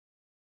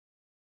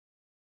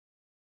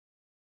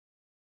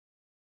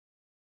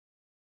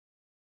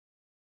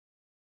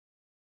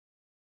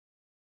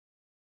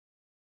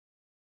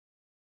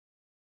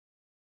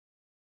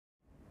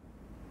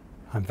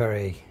I'm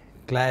very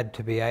glad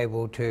to be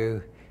able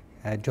to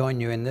join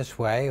you in this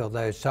way,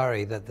 although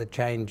sorry that the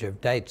change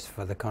of dates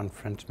for the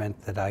conference meant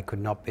that I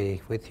could not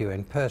be with you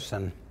in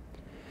person.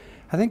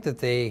 I think that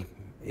the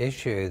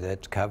issue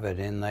that's covered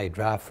in the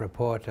draft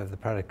report of the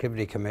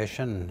Productivity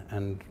Commission,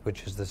 and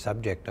which is the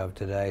subject of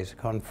today's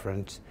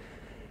conference,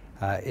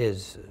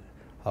 is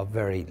of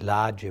very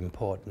large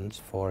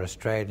importance for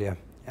Australia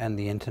and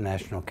the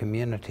international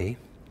community.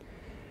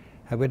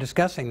 We're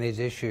discussing these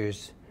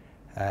issues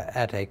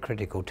at a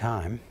critical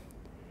time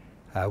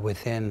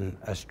within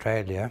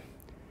Australia.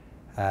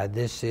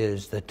 This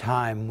is the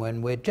time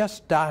when we're just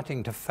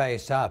starting to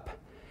face up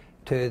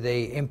to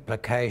the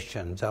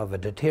implications of a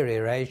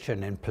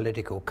deterioration in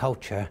political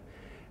culture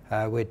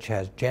which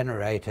has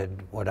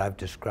generated what I've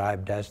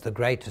described as the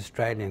great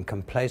Australian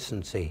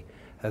complacency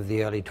of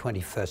the early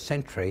 21st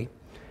century.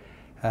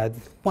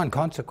 One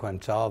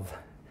consequence of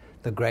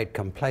the great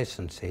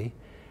complacency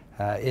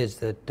is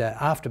that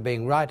after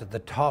being right at the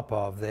top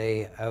of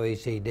the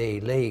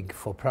OECD League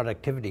for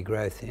productivity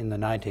growth in the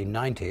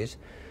 1990s,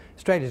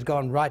 Australia's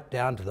gone right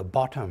down to the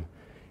bottom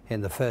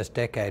in the first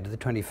decade of the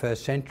 21st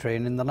century,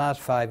 and in the last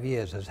 5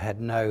 years has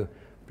had no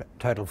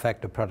total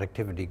factor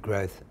productivity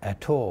growth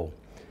at all.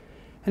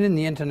 And in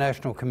the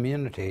international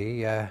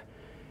community, and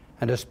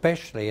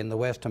especially in the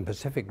Western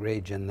Pacific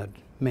region that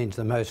means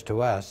the most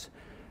to us,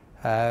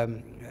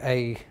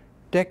 a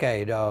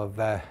decade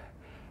of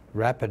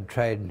rapid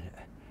trade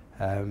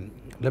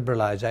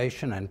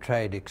liberalisation and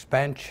trade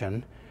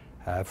expansion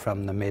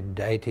from the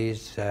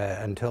mid-80s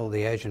until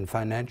the Asian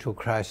financial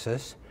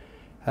crisis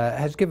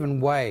has given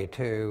way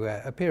to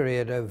a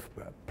period of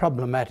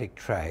problematic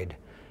trade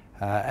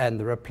and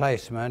the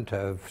replacement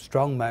of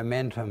strong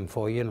momentum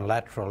for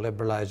unilateral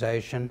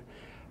liberalisation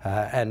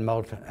and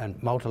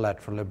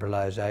multilateral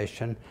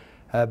liberalisation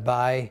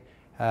by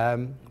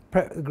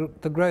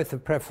the growth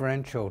of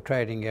preferential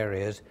trading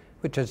areas,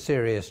 which has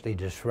seriously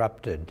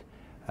disrupted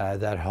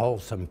that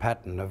wholesome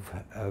pattern of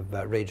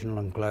regional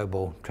and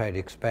global trade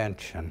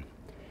expansion.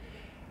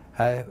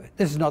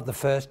 This is not the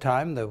first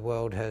time the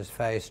world has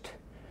faced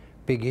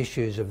big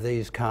issues of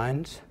these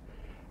kinds.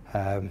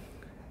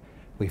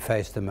 We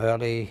faced them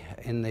early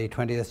in the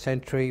 20th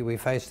century, we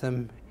faced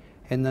them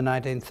in the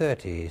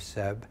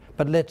 1930s.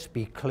 But let's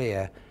be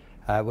clear,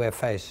 we're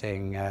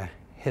facing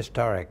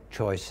historic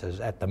choices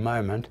at the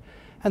moment,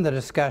 and the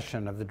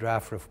discussion of the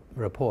draft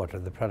report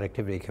of the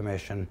Productivity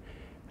Commission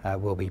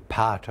will be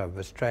part of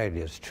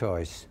Australia's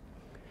choice.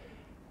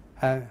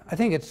 I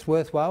think it's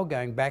worthwhile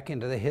going back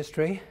into the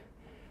history,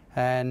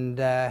 and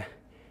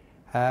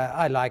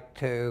I like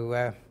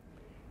to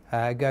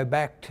go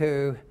back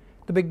to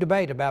the big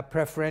debate about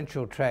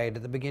preferential trade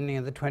at the beginning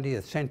of the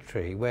 20th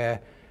century,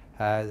 where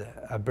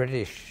a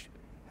British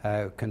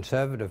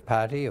Conservative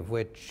Party, of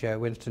which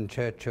Winston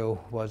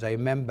Churchill was a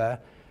member,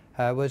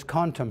 was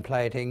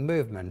contemplating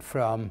movement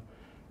from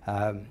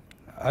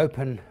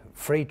open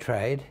free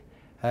trade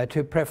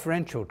to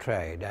preferential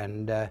trade,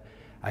 and a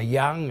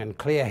young and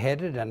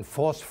clear-headed and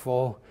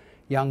forceful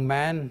young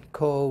man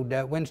called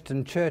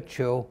Winston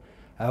Churchill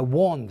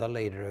warned the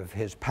leader of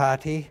his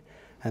party,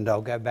 and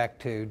I'll go back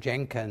to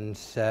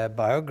Jenkins'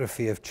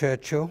 biography of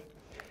Churchill.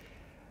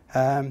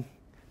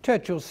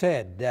 Churchill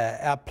said,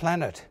 "Our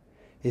planet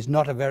is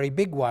not a very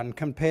big one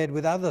compared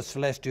with other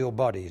celestial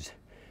bodies,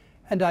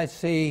 and I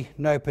see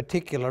no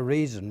particular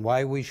reason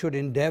why we should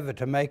endeavour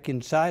to make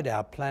inside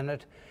our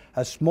planet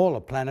a smaller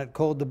planet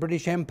called the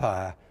British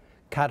Empire,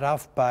 cut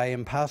off by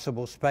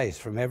impassable space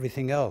from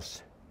everything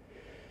else."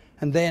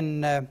 And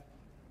then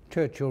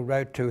Churchill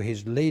wrote to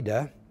his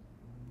leader,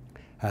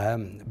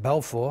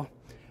 Balfour,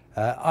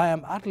 "I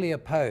am utterly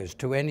opposed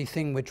to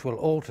anything which will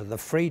alter the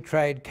free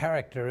trade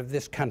character of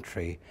this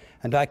country,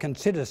 and I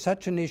consider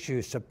such an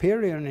issue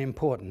superior in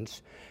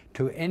importance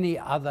to any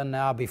other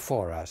now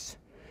before us.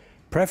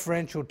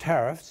 Preferential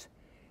tariffs,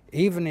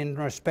 even in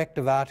respect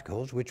of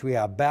articles which we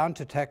are bound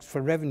to tax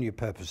for revenue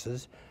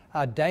purposes,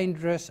 are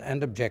dangerous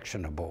and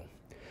objectionable.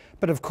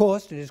 But of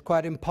course it is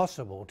quite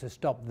impossible to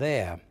stop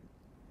there,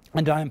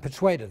 and I am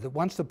persuaded that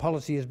once the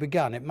policy is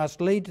begun, it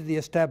must lead to the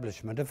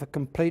establishment of a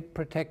complete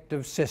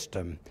protective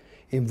system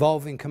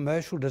involving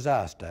commercial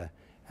disaster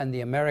and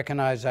the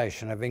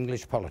Americanization of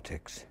English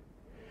politics."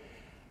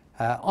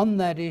 On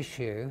that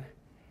issue,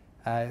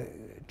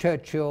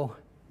 Churchill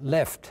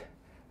left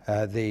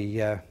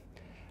the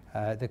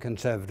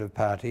Conservative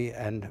Party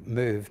and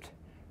moved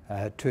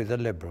to the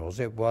Liberals.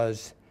 It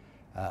was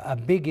a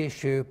big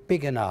issue,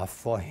 big enough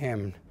for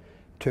him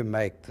to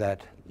make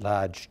that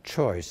large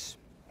choice.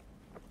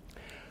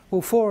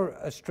 Well, for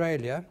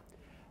Australia,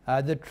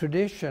 the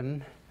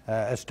tradition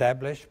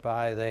established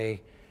by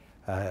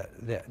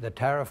the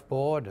Tariff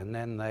Board and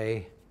then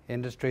the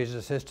Industries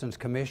Assistance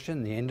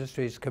Commission, the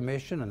Industries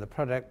Commission and the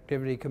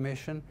Productivity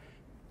Commission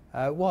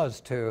was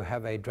to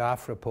have a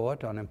draft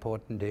report on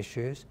important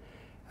issues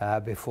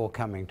before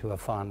coming to a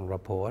final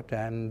report,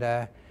 and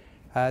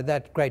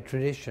that great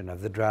tradition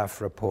of the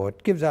draft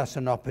report gives us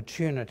an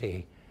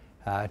opportunity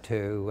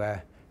to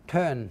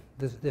turn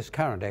this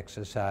current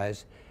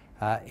exercise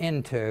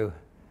into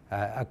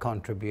a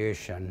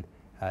contribution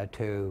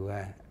to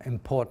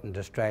important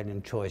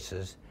Australian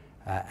choices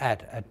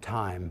at a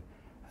time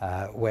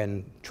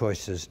when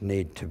choices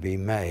need to be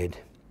made.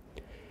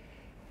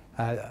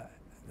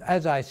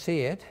 As I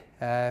see it,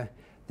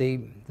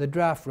 the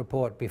draft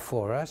report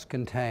before us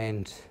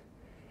contains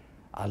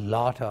a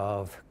lot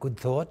of good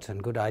thoughts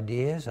and good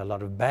ideas, a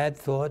lot of bad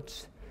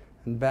thoughts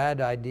and bad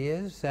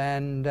ideas,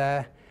 and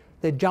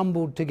they're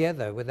jumbled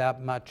together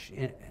without much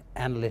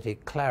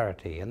analytic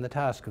clarity. And the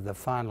task of the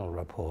final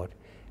report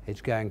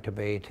is going to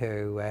be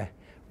to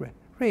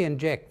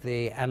re-inject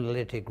the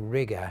analytic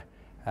rigour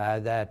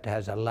that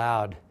has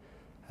allowed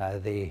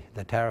the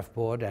Tariff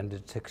Board and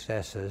its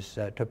successors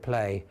to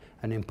play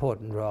an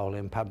important role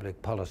in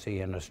public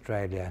policy in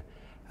Australia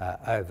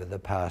over the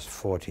past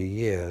 40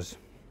 years.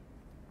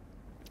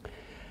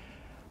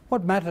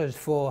 What matters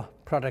for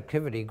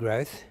productivity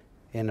growth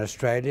in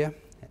Australia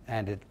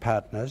and its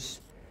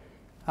partners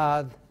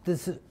are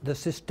the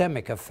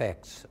systemic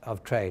effects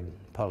of trade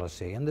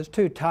policy. And there's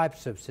two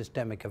types of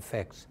systemic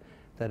effects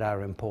that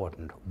are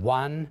important.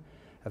 One,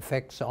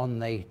 effects on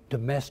the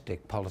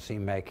domestic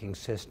policy-making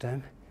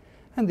system,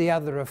 and the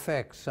other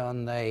effects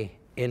on the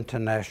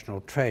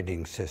international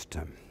trading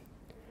system.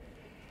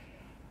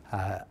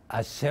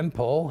 A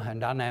simple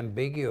and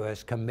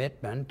unambiguous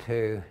commitment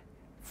to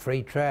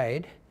free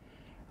trade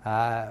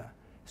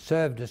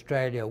served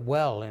Australia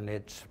well in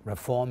its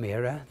reform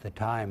era, the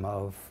time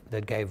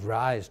that gave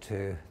rise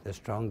to the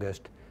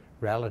strongest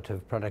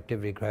relative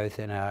productivity growth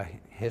in our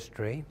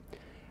history.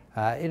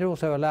 It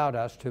also allowed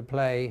us to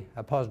play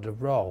a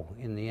positive role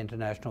in the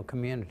international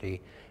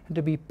community and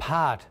to be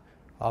part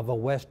of a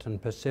Western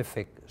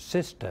Pacific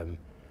system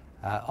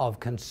of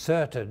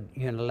concerted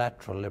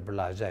unilateral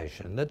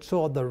liberalisation that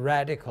saw the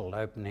radical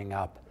opening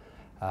up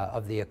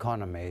of the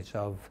economies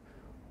of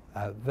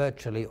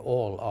virtually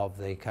all of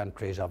the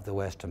countries of the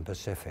Western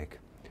Pacific,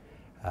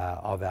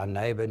 of our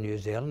neighbour New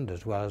Zealand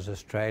as well as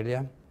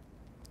Australia,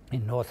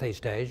 in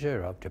Northeast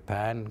Asia, of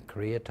Japan,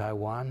 Korea,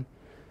 Taiwan,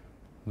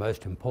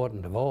 most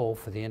important of all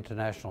for the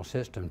international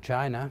system,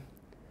 China,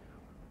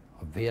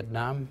 of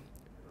Vietnam,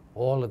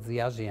 all of the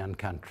ASEAN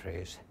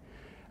countries.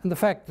 And the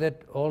fact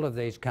that all of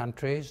these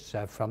countries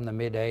from the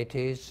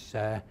mid-80s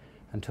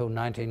until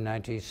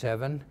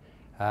 1997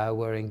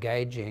 were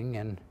engaging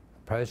in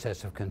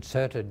process of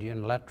concerted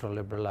unilateral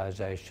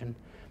liberalisation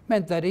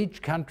meant that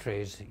each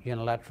country's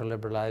unilateral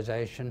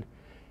liberalisation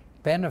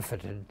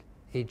benefited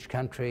each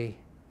country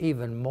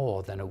even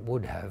more than it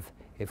would have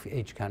if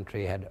each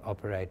country had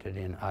operated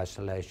in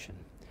isolation.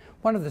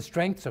 One of the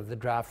strengths of the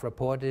draft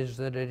report is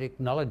that it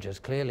acknowledges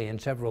clearly in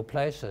several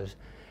places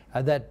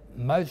that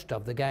most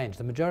of the gains,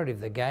 the majority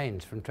of the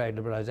gains from trade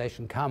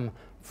liberalisation come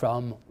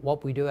from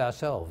what we do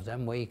ourselves,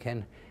 and we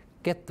can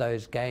get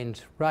those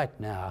gains right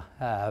now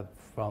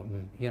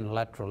from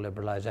unilateral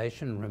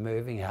liberalisation,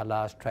 removing our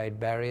last trade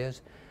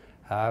barriers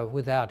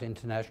without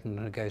international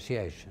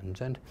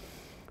negotiations. And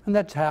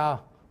that's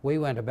how we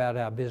went about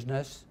our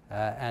business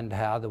and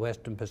how the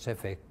Western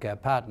Pacific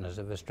partners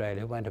of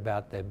Australia went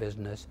about their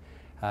business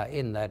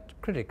in that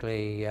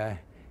critically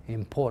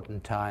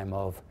important time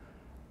of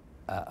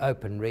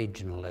open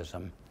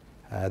regionalism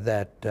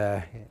that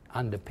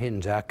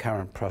underpins our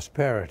current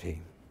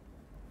prosperity.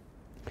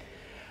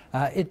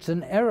 It's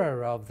an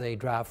error of the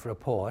draft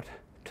report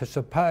to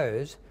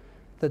suppose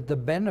that the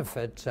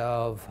benefits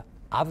of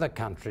other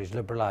countries'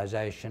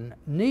 liberalisation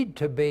need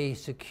to be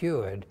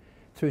secured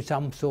through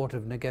some sort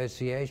of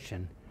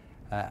negotiation,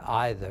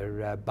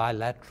 either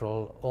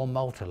bilateral or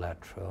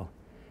multilateral.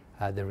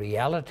 The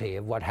reality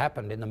of what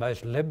happened in the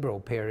most liberal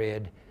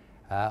period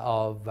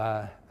of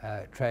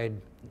trade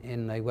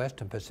in the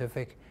Western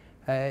Pacific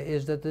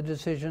is that the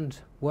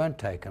decisions weren't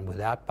taken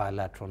without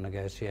bilateral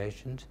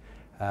negotiations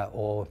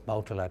or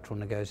multilateral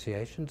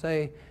negotiations.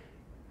 They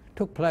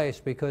took place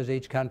because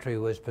each country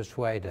was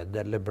persuaded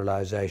that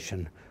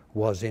liberalisation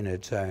was in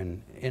its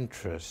own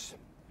interests.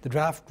 The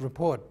draft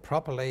report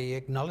properly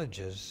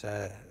acknowledges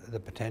the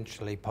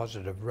potentially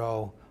positive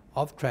role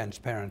of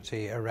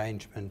transparency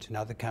arrangements in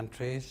other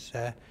countries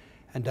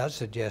and does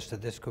suggest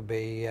that this could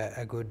be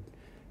a good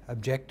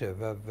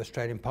objective of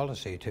Australian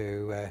policy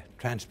to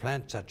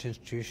transplant such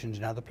institutions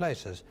in other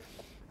places.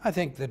 I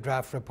think the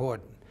draft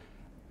report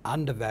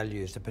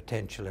undervalues the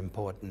potential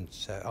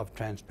importance of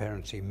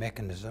transparency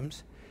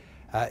mechanisms.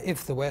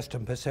 If the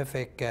Western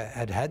Pacific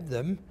had had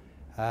them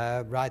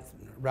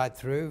right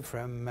through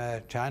from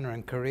China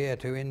and Korea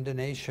to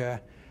Indonesia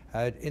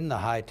in the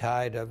high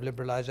tide of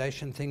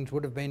liberalisation, things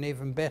would have been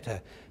even better.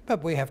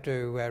 But we have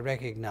to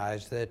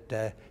recognise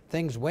that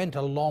things went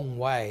a long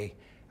way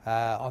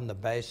on the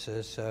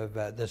basis of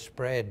the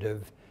spread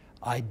of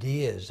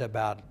ideas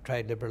about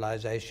trade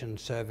liberalisation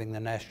serving the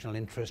national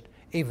interest,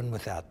 even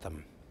without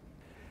them.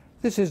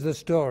 This is the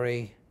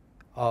story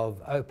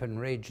of open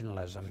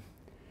regionalism,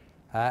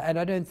 and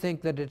I don't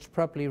think that it's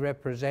properly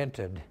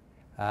represented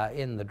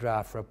in the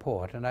draft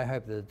report, and I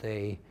hope that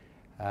the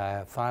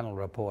final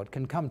report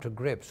can come to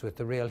grips with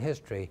the real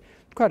history.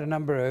 Quite a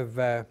number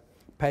of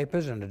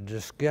papers and a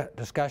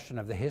discussion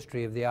of the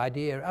history of the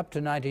idea up to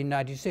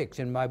 1996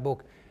 in my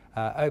book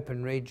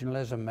open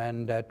regionalism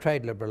and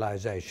trade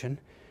liberalization,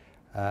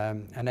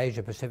 an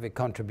Asia-Pacific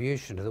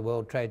contribution to the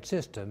world trade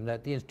system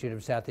that the Institute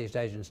of Southeast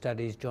Asian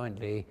Studies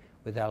jointly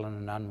with Allen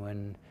and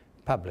Unwin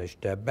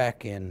published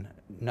back in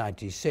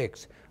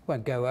 '96.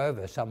 Won't go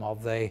over some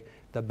of the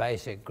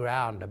basic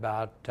ground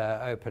about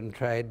open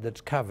trade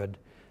that's covered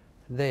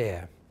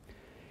there.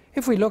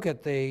 If we look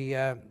at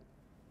the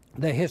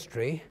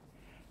history,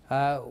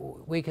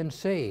 we can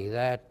see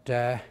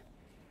that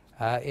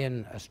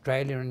in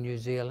Australia and New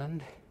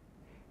Zealand,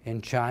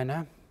 in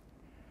China,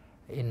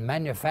 in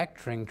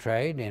manufacturing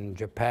trade in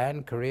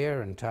Japan,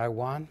 Korea and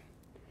Taiwan,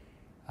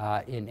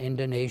 in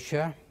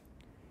Indonesia,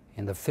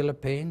 in the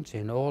Philippines,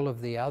 in all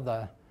of the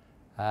other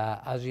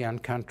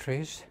ASEAN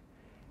countries,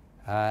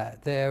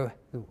 there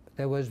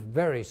was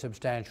very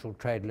substantial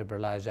trade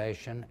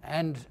liberalization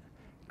and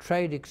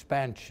trade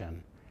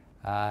expansion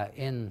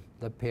in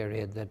the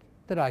period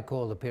that I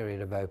call the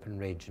period of open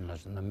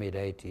regionalism, the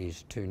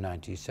mid-80s to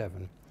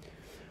 '97.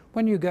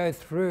 When you go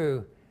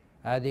through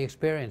the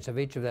experience of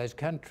each of those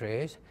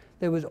countries,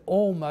 there was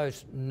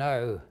almost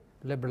no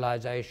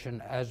liberalization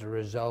as a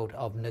result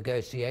of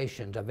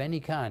negotiations of any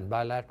kind,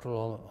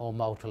 bilateral or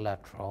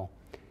multilateral,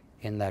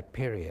 in that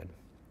period.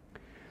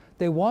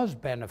 There was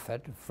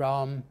benefit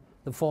from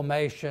the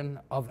formation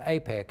of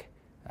APEC,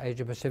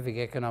 Asia-Pacific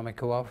Economic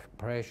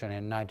Cooperation,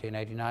 in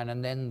 1989,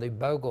 and then the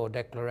Bogor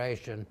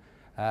Declaration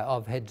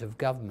of Heads of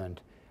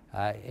Government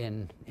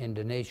in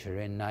Indonesia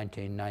in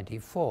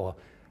 1994,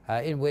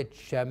 in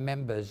which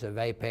members of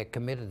APEC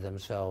committed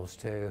themselves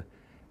to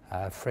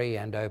free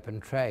and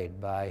open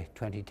trade by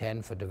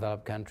 2010 for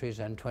developed countries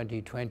and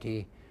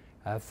 2020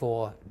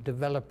 for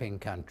developing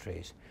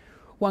countries.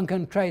 One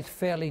can trace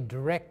fairly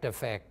direct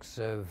effects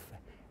of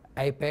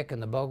APEC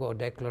and the Bogor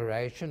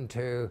Declaration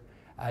to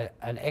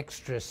an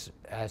extra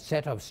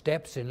set of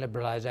steps in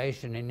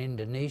liberalization in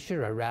Indonesia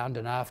around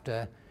and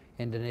after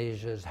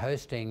Indonesia's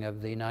hosting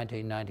of the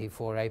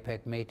 1994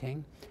 APEC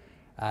meeting,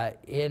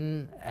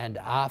 in and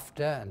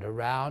after and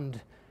around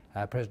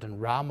President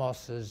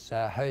Ramos's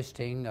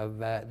hosting of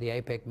the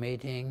APEC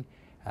meeting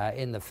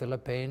in the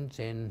Philippines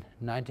in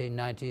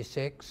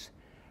 1996,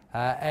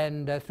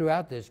 and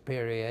throughout this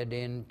period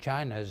in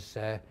China's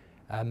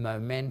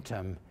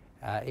momentum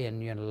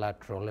in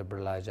unilateral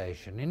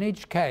liberalization. In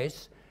each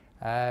case,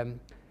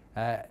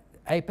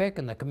 APEC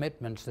and the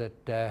commitments that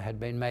had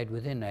been made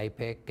within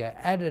APEC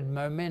added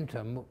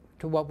momentum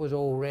to what was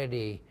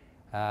already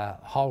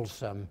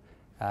wholesome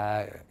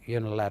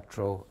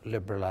unilateral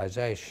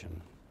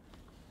liberalization.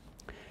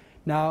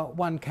 Now,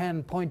 one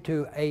can point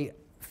to a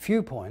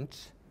few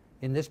points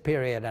in this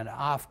period and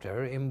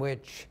after in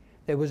which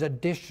there was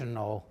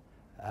additional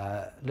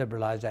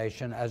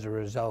liberalization as a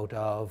result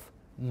of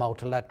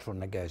multilateral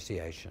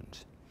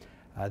negotiations.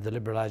 The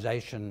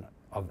liberalization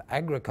of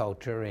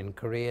agriculture in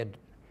Korea,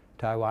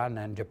 Taiwan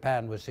and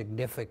Japan was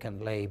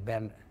significantly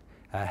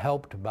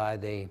helped by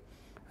the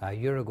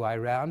Uruguay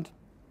round,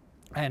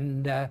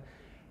 and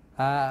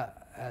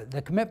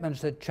the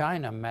commitments that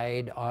China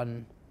made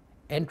on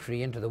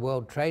entry into the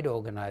World Trade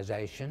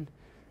Organization,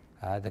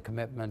 the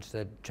commitments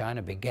that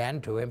China began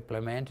to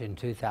implement in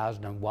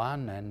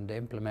 2001 and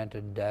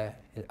implemented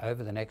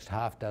over the next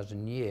half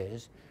dozen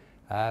years,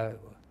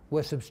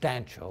 were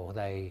substantial.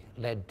 They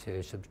led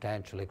to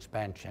substantial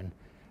expansion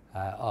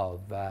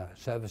of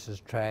services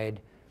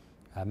trade,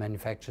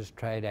 manufacturers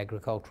trade,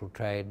 agricultural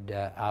trade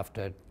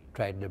after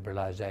trade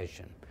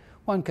liberalization.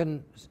 One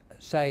can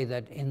say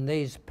that in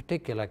these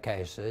particular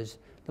cases,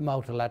 the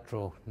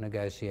multilateral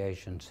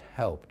negotiations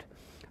helped.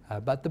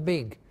 But the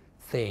big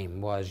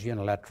theme was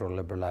unilateral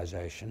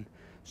liberalization,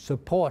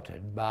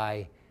 supported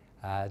by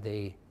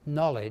the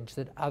knowledge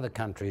that other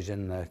countries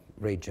in the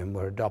region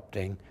were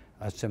adopting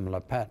a similar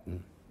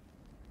pattern.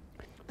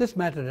 This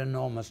mattered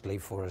enormously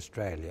for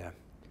Australia.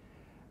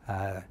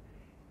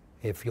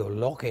 If you're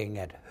looking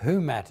at who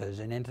matters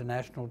in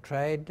international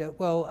trade,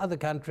 well, other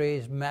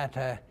countries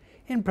matter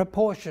in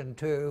proportion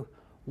to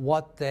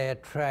what their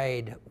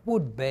trade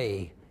would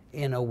be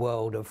in a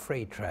world of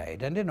free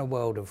trade. And in a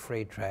world of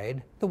free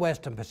trade, the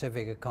Western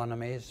Pacific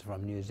economies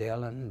from New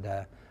Zealand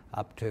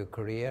up to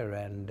Korea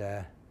and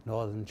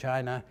northern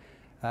China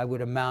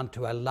would amount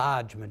to a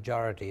large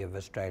majority of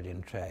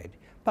Australian trade.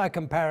 By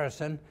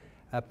comparison,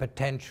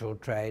 potential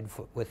trade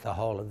with the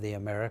whole of the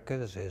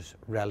Americas is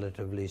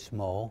relatively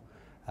small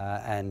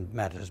and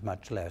matters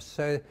much less.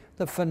 So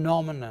the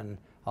phenomenon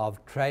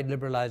of trade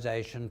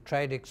liberalization,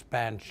 trade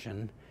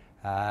expansion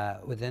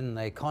within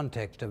the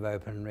context of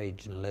open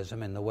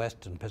regionalism in the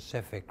Western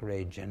Pacific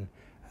region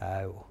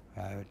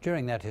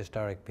during that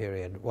historic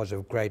period was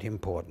of great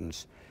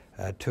importance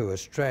to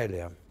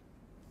Australia.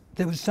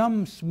 There was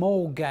some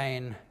small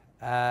gain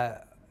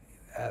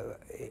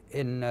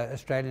in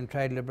Australian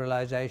trade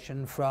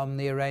liberalisation from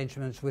the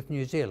arrangements with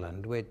New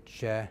Zealand,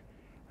 which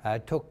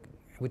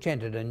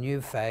entered a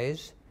new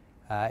phase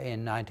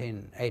in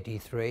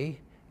 1983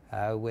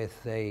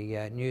 with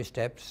the new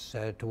steps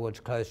towards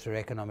closer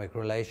economic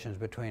relations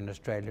between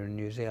Australia and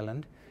New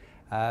Zealand.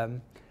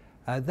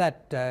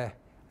 That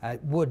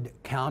would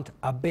count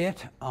a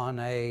bit on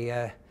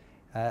a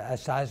a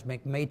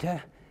seismic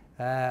meter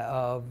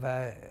of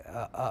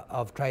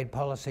trade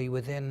policy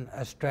within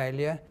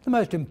Australia. The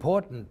most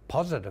important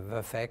positive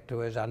effect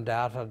was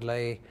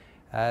undoubtedly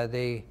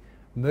the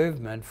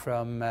movement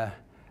from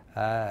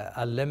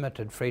a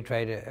limited free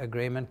trade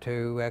agreement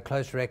to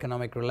closer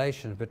economic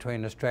relations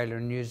between Australia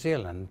and New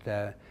Zealand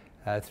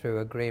through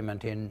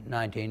agreement in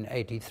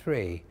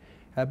 1983.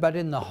 But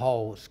in the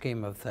whole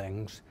scheme of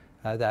things,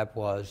 that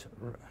was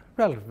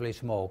relatively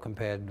small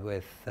compared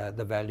with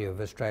the value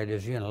of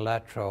Australia's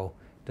unilateral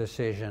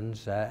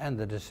decisions and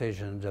the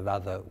decisions of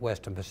other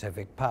Western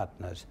Pacific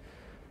partners.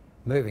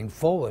 Moving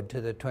forward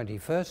to the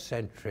 21st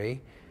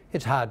century,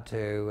 it's hard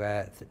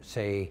to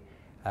see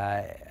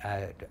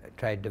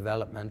trade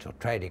development or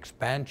trade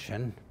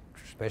expansion,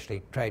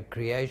 especially trade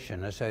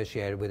creation,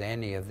 associated with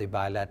any of the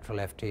bilateral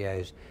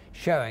FTAs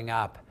showing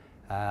up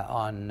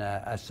on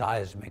a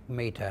seismic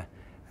meter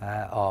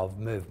of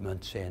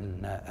movements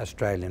in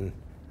Australian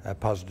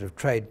positive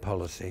trade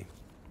policy.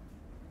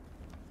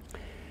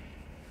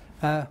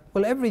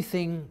 Well,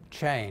 everything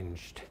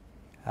changed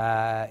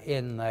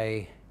in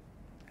the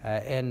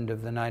end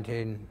of the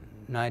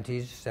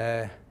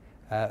 1990s,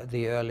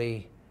 the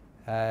early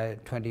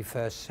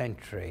 21st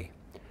century.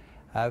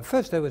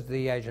 First, there was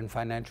the Asian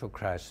financial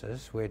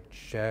crisis,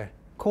 which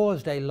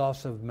caused a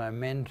loss of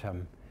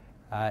momentum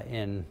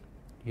in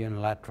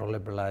unilateral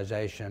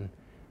liberalization,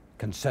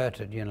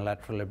 concerted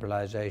unilateral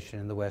liberalization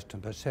in the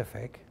Western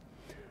Pacific.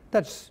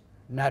 That's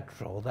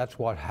natural. That's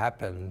what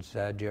happens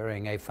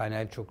during a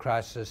financial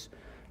crisis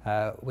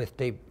with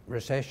deep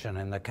recession.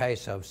 In the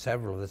case of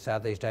several of the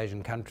Southeast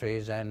Asian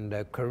countries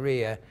and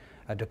Korea,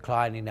 a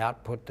decline in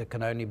output that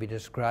can only be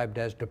described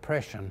as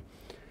depression,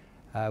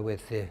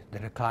 with the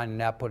decline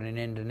in output in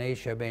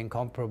Indonesia being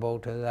comparable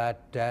to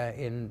that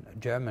in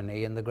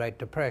Germany in the Great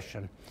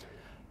Depression.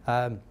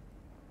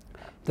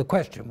 The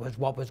question was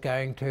what was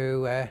going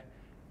to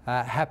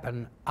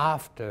happen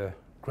after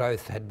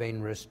growth had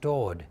been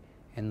restored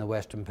in the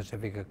Western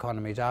Pacific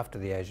economies after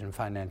the Asian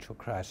financial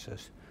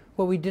crisis.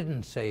 Well, we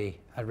didn't see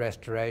a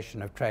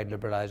restoration of trade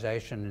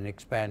liberalization and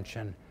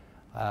expansion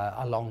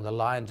along the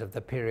lines of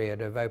the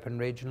period of open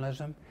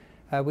regionalism.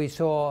 We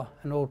saw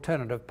an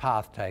alternative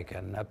path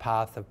taken, a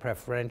path of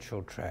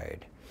preferential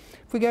trade.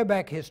 If we go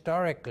back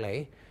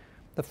historically,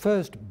 the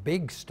first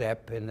big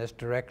step in this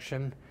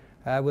direction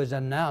was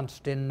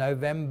announced in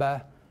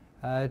November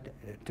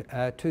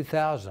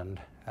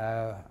 2000,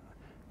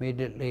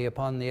 immediately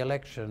upon the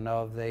election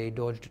of the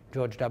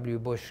George W.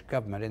 Bush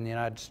government in the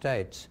United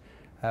States,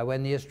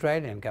 when the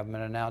Australian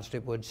government announced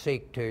it would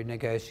seek to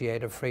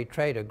negotiate a free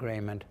trade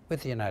agreement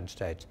with the United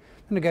States.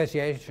 The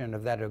negotiation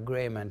of that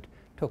agreement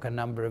took a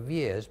number of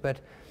years, but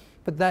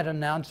that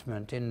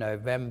announcement in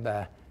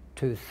November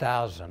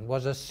 2000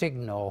 was a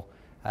signal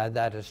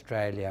that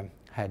Australia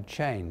had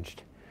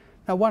changed.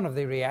 Now, one of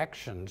the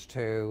reactions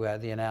to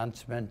the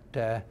announcement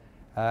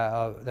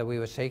that we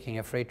were seeking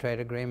a free trade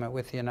agreement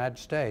with the United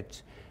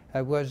States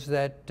was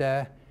that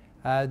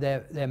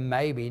there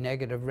may be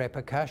negative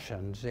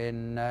repercussions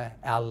in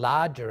our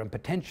larger and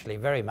potentially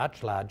very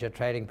much larger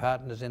trading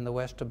partners in the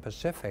Western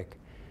Pacific.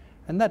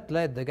 And that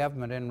led the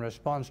government in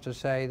response to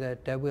say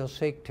that we'll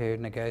seek to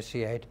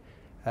negotiate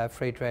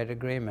free trade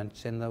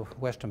agreements in the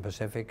Western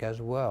Pacific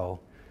as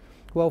well.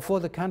 Well, for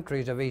the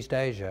countries of East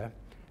Asia,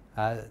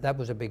 that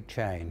was a big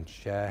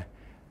change.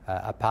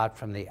 Apart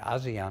from the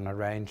ASEAN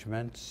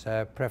arrangements,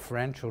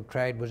 preferential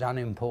trade was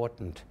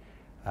unimportant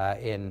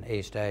in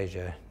East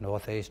Asia,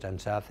 Northeast and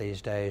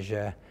Southeast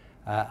Asia,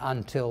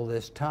 until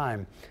this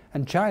time.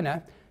 And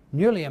China,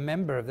 newly a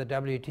member of the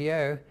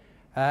WTO,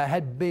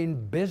 had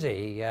been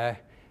busy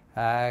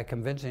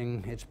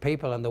convincing its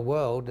people and the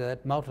world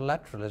that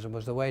multilateralism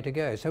was the way to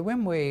go. So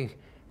when we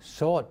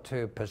sought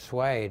to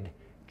persuade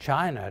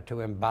China to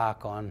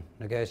embark on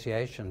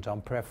negotiations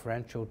on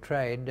preferential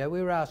trade,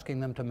 we were asking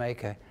them to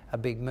make a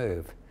big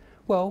move.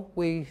 Well,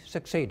 we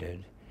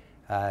succeeded.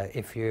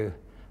 If you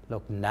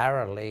look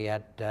narrowly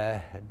at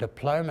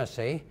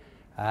diplomacy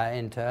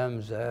in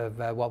terms of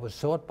what was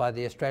sought by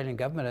the Australian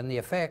government and the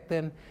effect,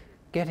 then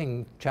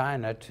getting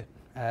China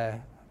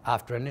to,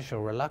 after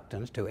initial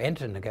reluctance, to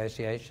enter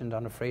negotiations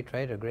on a free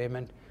trade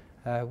agreement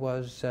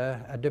was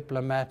a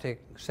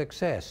diplomatic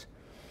success.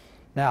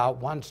 Now,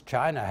 once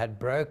China had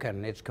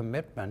broken its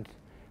commitment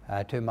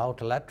to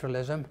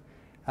multilateralism,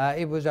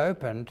 it was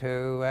open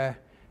to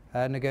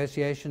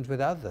negotiations with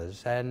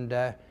others, and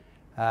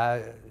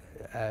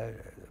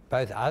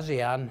both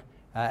ASEAN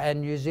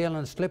and New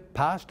Zealand slipped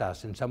past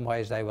us. In some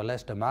ways they were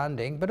less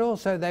demanding, but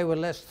also they were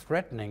less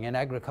threatening in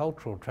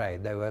agricultural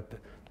trade. They were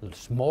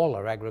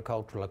smaller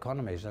agricultural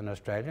economies than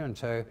Australia, and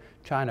so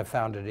China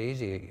found it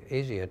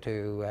easier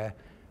to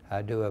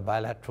do a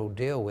bilateral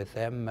deal with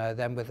them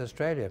than with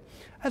Australia.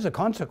 As a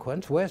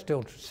consequence, we're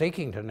still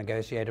seeking to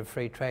negotiate a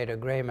free trade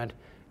agreement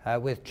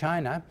with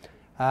China,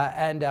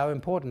 and our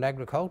important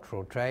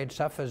agricultural trade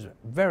suffers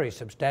very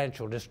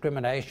substantial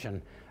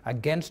discrimination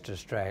against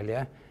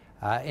Australia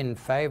in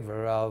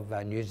favour of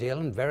New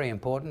Zealand, very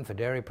important for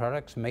dairy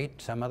products,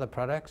 meat, some other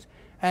products,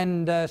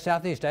 and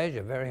Southeast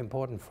Asia, very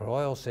important for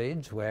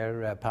oilseeds,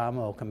 where palm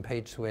oil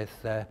competes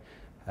with our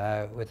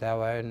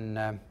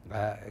own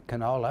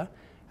canola,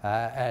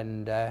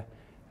 and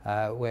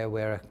where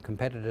we're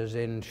competitors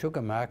in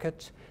sugar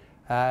markets.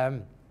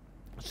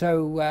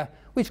 So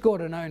we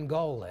scored an own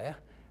goal there.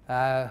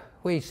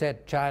 We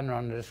set China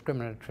on a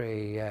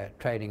discriminatory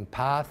trading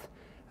path.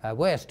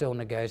 We're still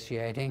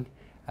negotiating,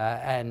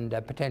 and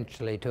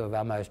potentially two of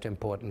our most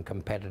important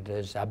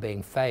competitors are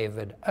being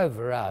favoured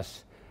over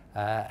us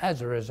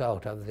as a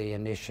result of the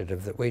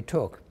initiative that we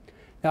took.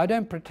 Now, I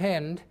don't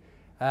pretend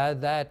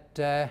that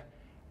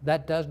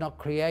that does not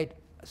create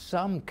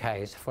some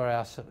case for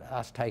us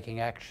taking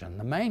action.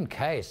 The main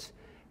case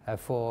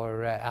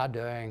for our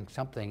doing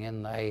something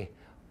in the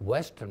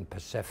Western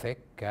Pacific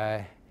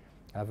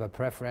of a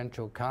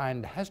preferential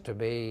kind has to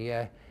be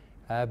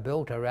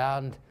built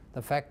around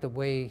the fact that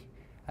we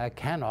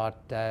cannot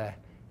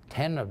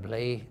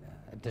tenably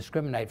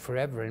discriminate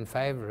forever in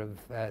favour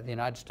of the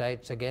United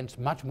States against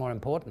much more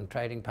important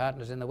trading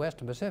partners in the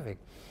Western Pacific.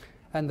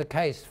 And the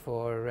case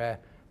for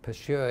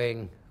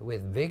pursuing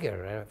with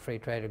vigour a free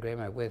trade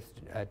agreement with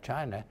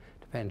China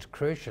depends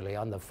crucially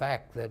on the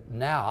fact that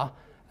now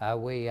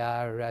we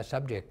are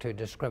subject to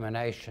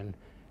discrimination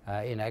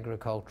in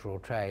agricultural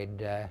trade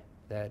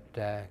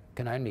that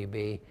can only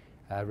be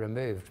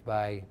removed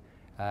by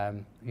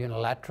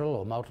unilateral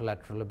or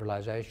multilateral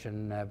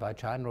liberalisation by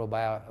China or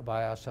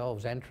by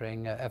ourselves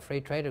entering a free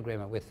trade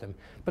agreement with them.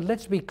 But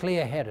let's be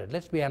clear-headed,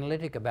 let's be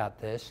analytic about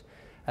this.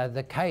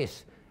 The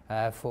case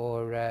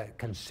for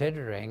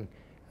considering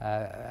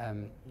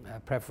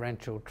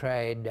preferential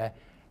trade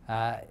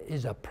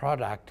is a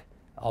product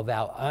of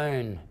our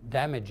own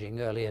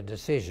damaging earlier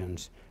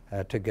decisions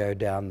to go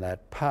down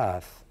that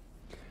path.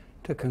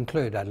 To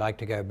conclude, I'd like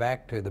to go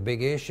back to the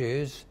big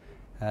issues,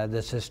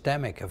 the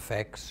systemic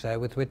effects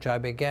with which I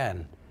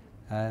began.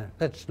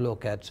 Let's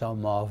look at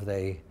some of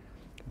the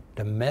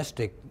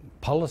domestic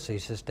policy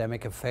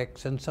systemic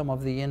effects and some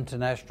of the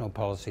international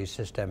policy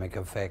systemic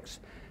effects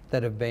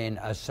that have been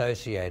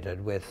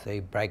associated with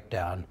the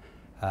breakdown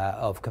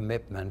of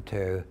commitment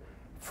to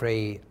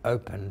free,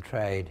 open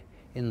trade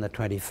in the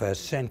 21st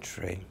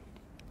century.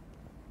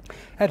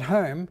 At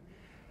home,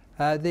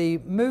 the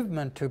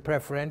movement to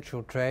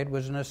preferential trade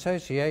was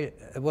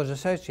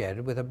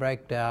associated with a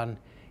breakdown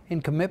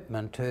in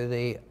commitment to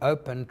the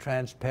open,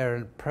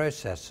 transparent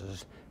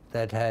processes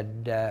that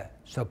had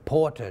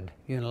supported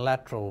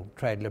unilateral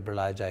trade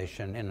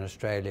liberalisation in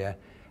Australia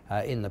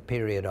in the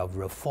period of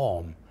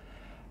reform.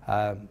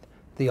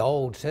 The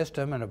old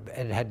system, and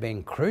it had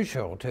been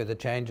crucial to the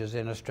changes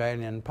in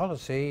Australian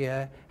policy,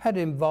 had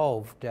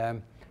involved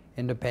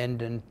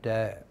independent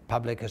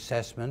public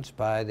assessments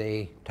by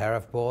the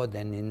Tariff Board,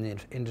 then in the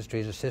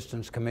Industries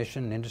Assistance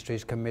Commission,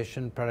 Industries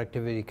Commission,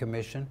 Productivity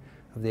Commission,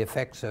 of the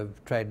effects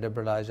of trade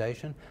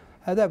liberalisation.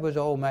 That was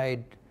all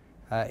made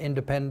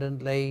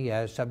independently,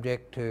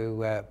 subject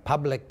to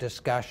public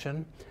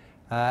discussion,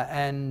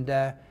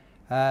 and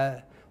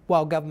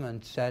while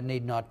governments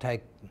need not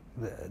take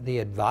the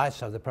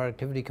advice of the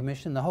Productivity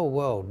Commission, the whole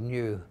world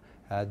knew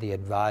the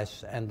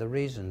advice and the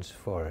reasons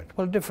for it.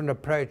 Well, a different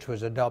approach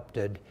was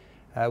adopted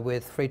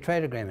with free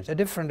trade agreements. A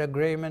different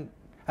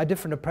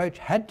approach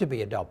had to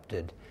be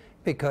adopted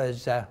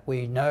because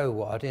we know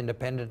what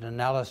independent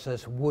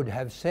analysis would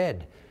have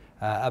said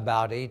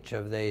about each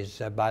of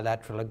these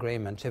bilateral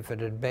agreements if it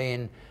had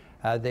been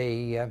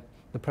the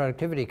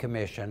Productivity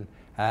Commission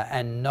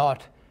and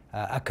not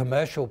a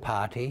commercial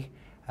party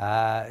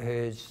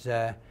whose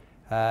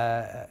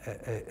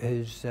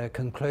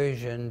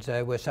conclusions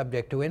were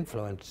subject to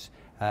influence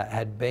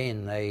had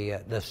been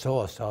the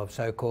source of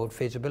so-called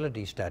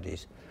feasibility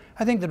studies.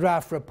 I think the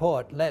draft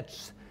report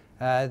lets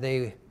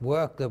the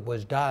work that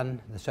was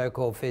done, the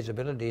so-called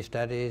feasibility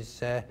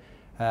studies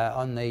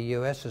on the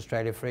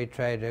US-Australia Free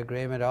Trade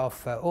Agreement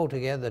off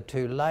altogether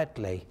too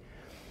lightly.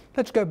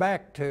 Let's go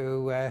back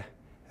to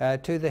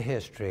the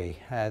history.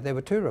 There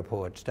were two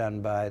reports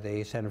done by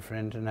the Centre for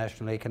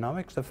International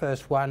Economics. The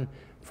first one,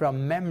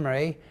 from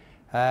memory,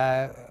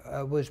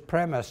 was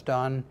premised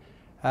on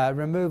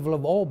removal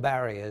of all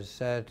barriers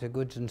to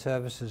goods and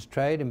services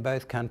trade in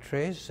both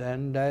countries,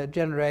 and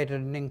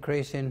generated an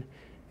increase in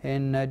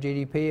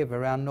GDP of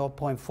around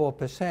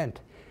 0.4%.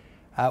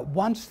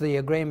 Once the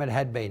agreement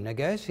had been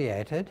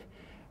negotiated,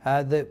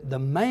 the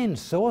main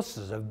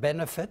sources of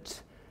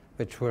benefits,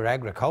 which were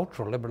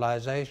agricultural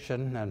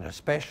liberalisation and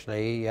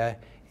especially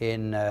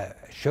in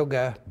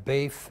sugar,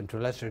 beef, and to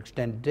a lesser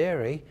extent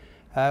dairy,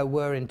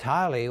 were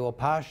entirely or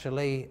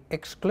partially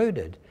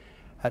excluded.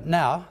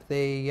 Now,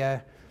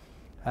 the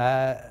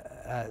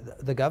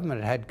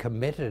government had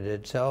committed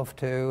itself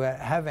to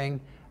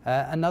having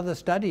another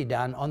study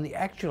done on the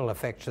actual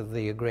effects of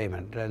the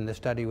agreement, and the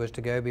study was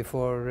to go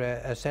before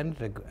a Senate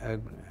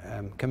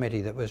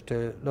committee that was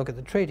to look at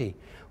the treaty.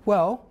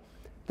 Well,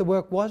 the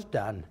work was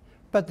done,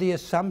 but the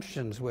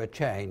assumptions were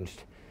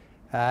changed.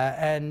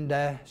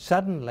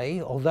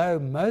 Suddenly, although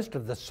most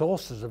of the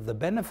sources of the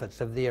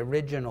benefits of the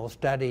original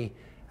study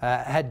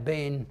had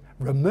been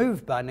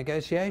removed by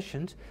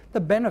negotiations,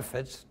 the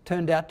benefits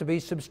turned out to be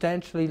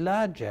substantially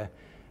larger.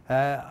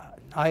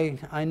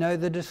 I know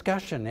the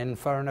discussion in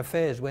Foreign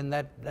Affairs when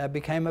that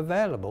became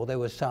available. There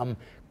was some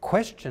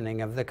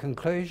questioning of the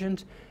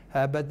conclusions,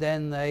 but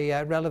then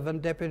the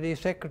relevant Deputy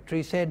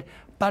Secretary said,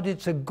 but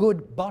it's a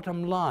good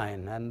bottom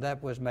line, and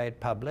that was made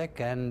public,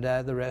 and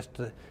the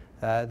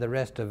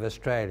rest of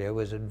Australia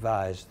was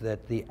advised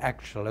that the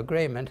actual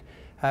agreement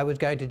was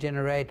going to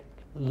generate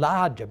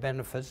larger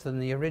benefits than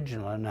the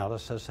original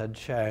analysis had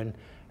shown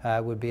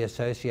would be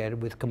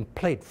associated with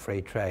complete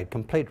free trade,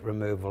 complete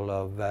removal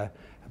of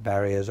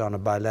barriers on a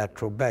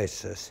bilateral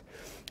basis.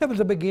 That was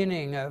the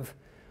beginning of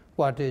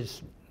what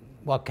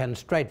can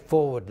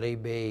straightforwardly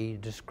be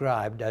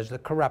described as the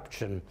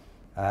corruption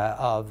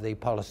of the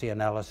policy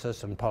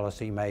analysis and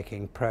policy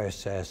making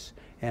process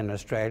in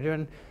Australia,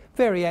 and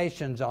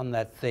variations on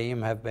that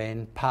theme have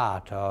been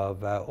part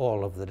of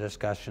all of the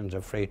discussions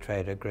of free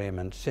trade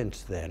agreements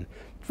since then.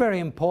 It's very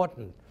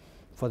important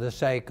for the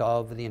sake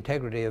of the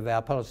integrity of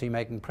our policy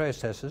making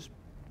processes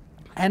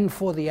and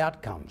for the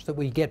outcomes that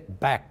we get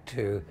back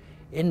to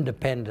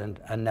independent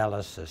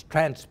analysis,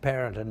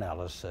 transparent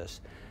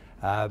analysis,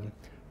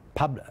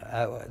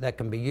 that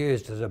can be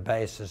used as a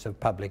basis of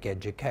public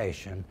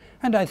education.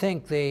 And I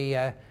think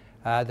the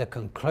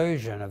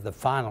conclusion of the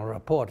final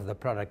report of the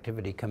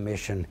Productivity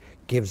Commission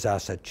gives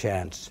us a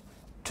chance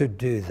to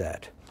do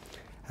that.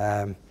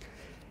 And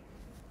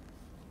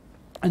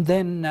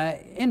then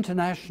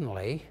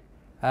internationally,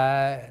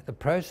 the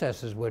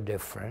processes were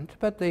different,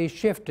 but the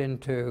shift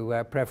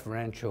into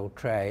preferential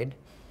trade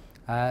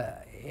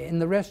in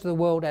the rest of the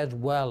world as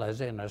well as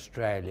in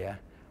Australia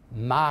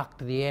marked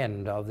the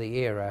end of the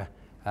era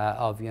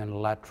of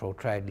unilateral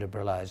trade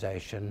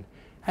liberalisation,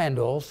 and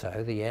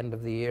also the end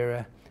of the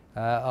era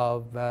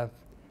of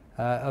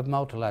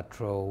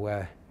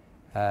multilateral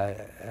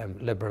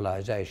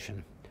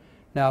liberalisation.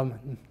 Now,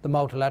 the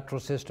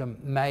multilateral system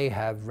may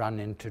have run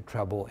into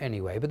trouble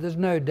anyway, but there's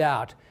no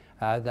doubt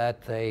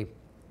that the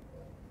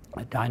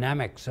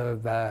dynamics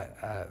of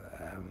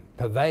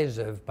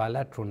pervasive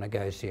bilateral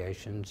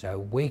negotiations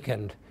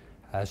weakened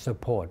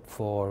support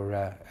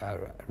for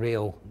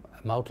real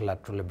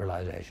multilateral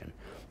liberalisation.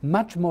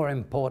 Much more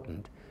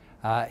important,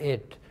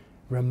 it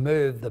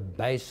removed the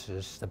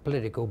basis, the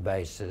political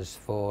basis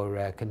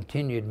for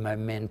continued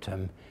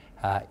momentum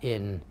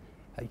in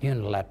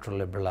unilateral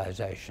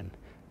liberalisation.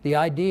 The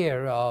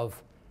idea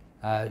of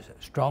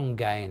strong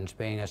gains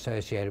being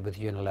associated with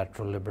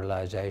unilateral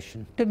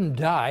liberalisation didn't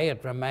die.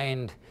 It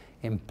remained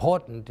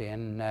important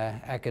in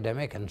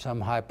academic and some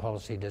high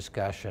policy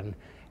discussion,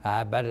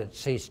 but it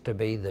ceased to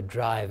be the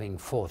driving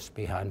force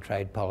behind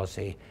trade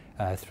policy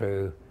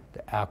through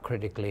our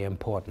critically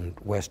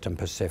important Western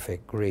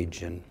Pacific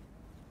region.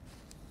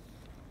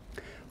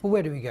 Well,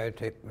 where do we go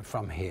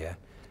from here?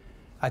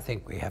 I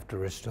think we have to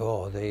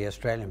restore the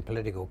Australian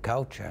political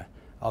culture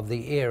of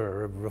the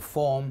era of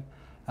reform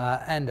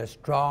and a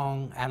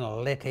strong,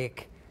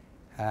 analytic,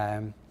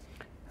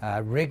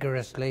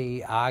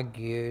 rigorously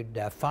argued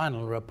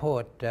final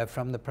report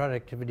from the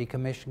Productivity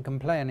Commission can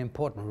play an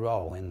important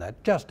role in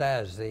that, just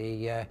as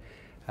the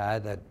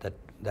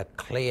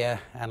clear,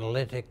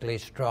 analytically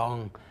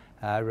strong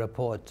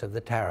reports of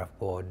the Tariff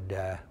Board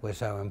were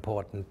so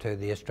important to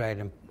the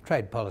Australian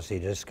trade policy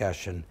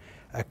discussion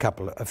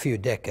a few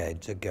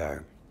decades ago.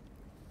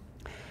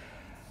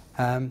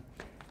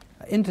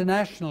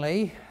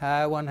 Internationally,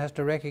 one has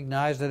to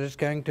recognise that it's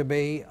going to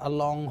be a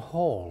long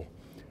haul.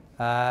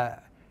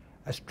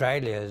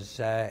 Australia's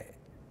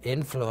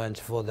influence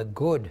for the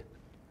good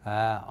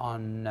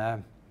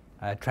on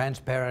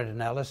transparent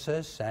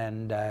analysis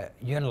and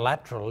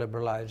unilateral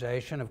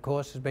liberalisation, of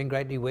course, has been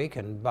greatly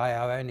weakened by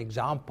our own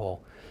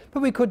example.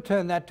 But we could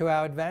turn that to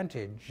our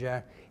advantage.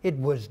 It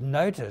was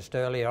noticed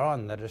earlier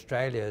on that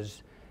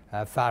Australia's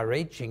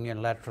far-reaching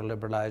unilateral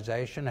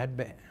liberalisation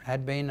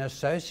had been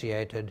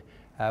associated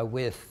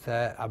with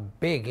a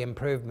big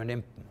improvement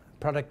in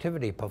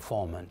productivity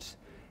performance.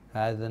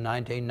 The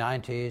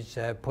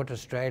 1990s put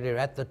Australia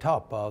at the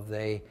top of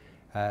the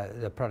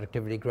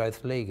Productivity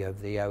Growth League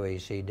of the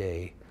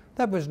OECD.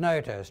 That was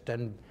noticed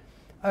and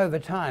over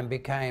time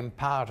became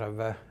part of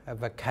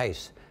a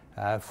case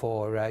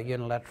for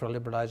unilateral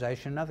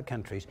liberalisation in other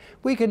countries.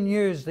 We can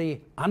use the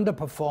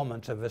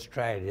underperformance of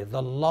Australia,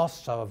 the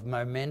loss of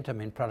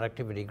momentum in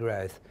productivity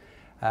growth,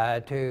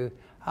 to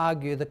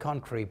argue the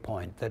contrary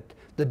point, that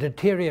the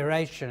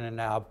deterioration in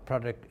our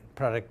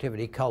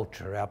productivity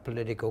culture, our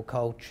political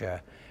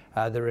culture,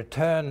 the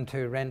return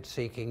to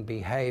rent-seeking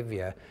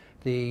behaviour,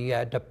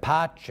 the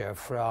departure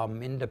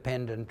from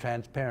independent,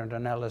 transparent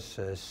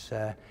analysis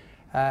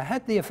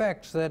had the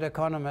effects that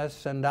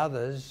economists and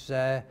others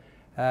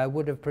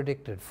would have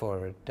predicted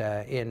for it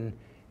in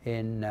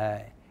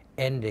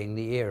ending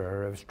the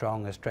era of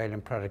strong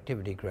Australian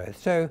productivity growth.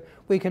 So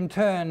we can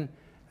turn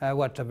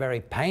what's a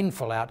very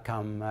painful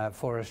outcome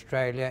for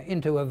Australia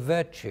into a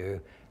virtue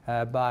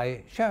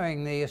by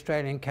showing the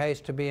Australian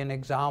case to be an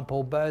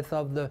example both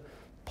of the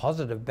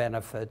positive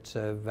benefits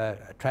of a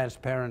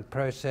transparent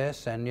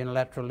process and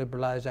unilateral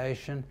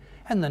liberalisation,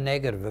 and the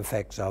negative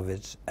effects of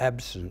its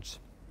absence.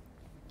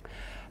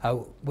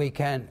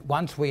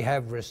 Once we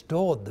have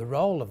restored the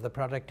role of the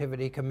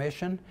Productivity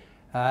Commission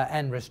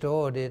and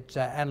restored its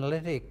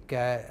analytic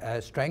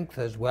strength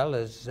as well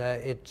as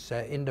its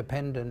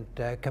independent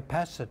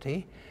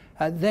capacity,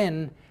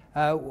 then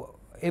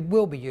it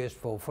will be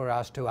useful for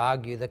us to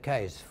argue the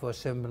case for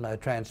similar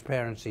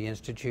transparency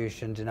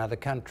institutions in other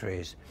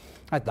countries.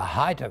 At the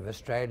height of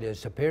Australia's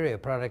superior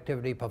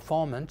productivity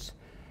performance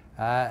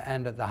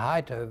and at the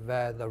height of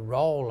the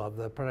role of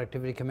the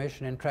Productivity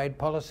Commission in trade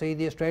policy,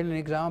 the Australian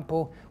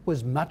example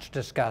was much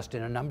discussed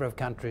in a number of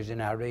countries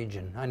in our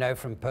region. I know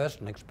from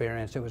personal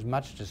experience it was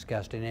much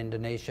discussed in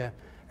Indonesia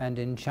and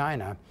in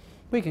China.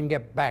 We can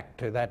get back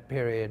to that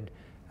period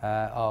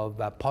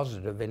of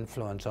positive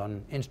influence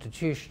on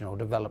institutional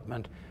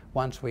development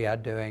once we are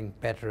doing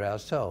better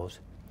ourselves.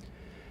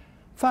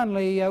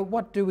 Finally,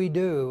 what do we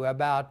do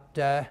about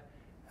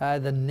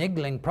the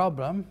niggling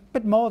problem,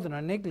 but more than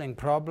a niggling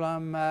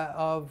problem,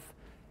 of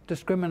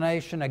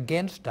discrimination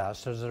against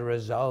us as a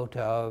result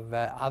of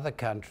other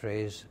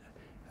countries'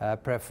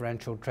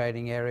 preferential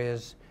trading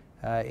areas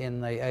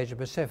in the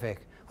Asia-Pacific?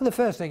 Well, the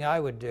first thing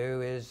I would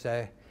do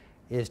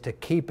is to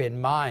keep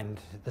in mind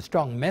the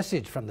strong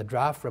message from the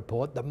draft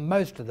report that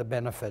most of the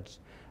benefits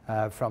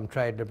from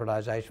trade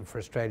liberalisation for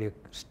Australia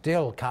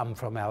still come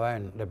from our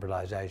own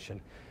liberalisation.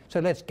 So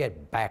let's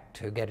get back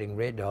to getting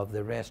rid of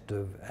the rest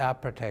of our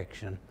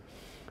protection.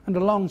 And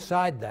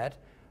alongside that,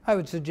 I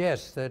would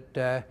suggest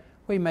that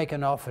we make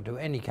an offer to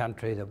any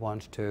country that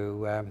wants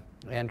to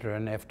enter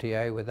an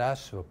FTA with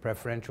us or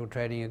preferential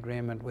trading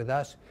agreement with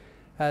us,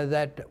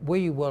 that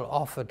we will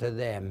offer to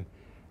them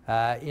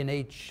in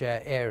each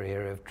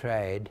area of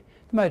trade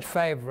the most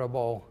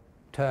favourable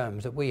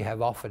terms that we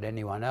have offered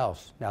anyone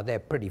else. Now, they're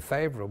pretty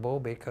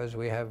favourable because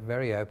we have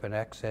very open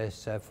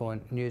access for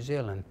New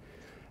Zealand.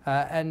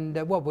 And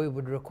what we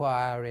would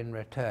require in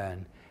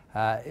return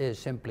is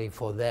simply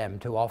for them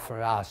to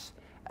offer us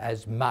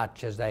as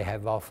much as they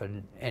have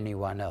offered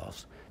anyone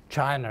else.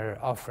 China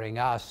offering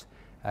us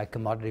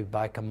commodity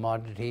by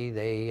commodity,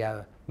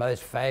 the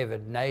most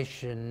favoured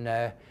nation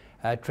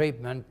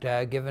treatment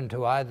given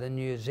to either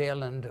New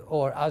Zealand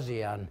or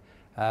ASEAN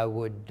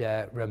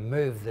would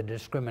remove the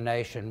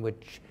discrimination,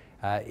 which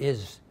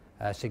is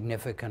a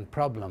significant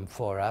problem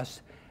for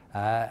us.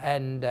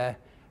 And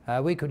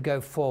we could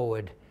go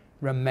forward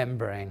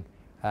remembering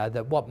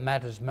that what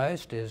matters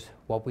most is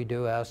what we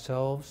do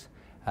ourselves,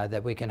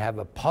 that we can have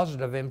a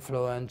positive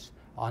influence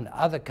on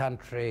other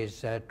countries'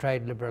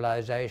 trade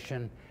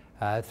liberalisation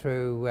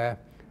through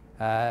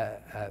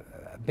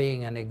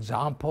being an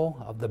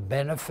example of the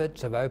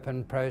benefits of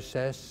open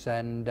process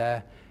and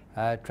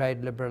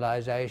trade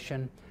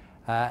liberalisation,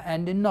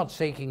 and in not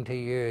seeking to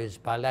use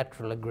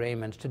bilateral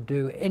agreements to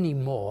do any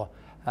more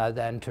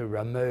than to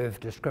remove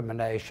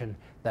discrimination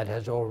that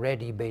has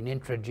already been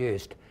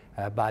introduced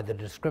by the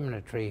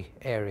discriminatory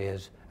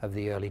areas of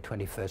the early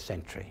 21st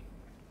century.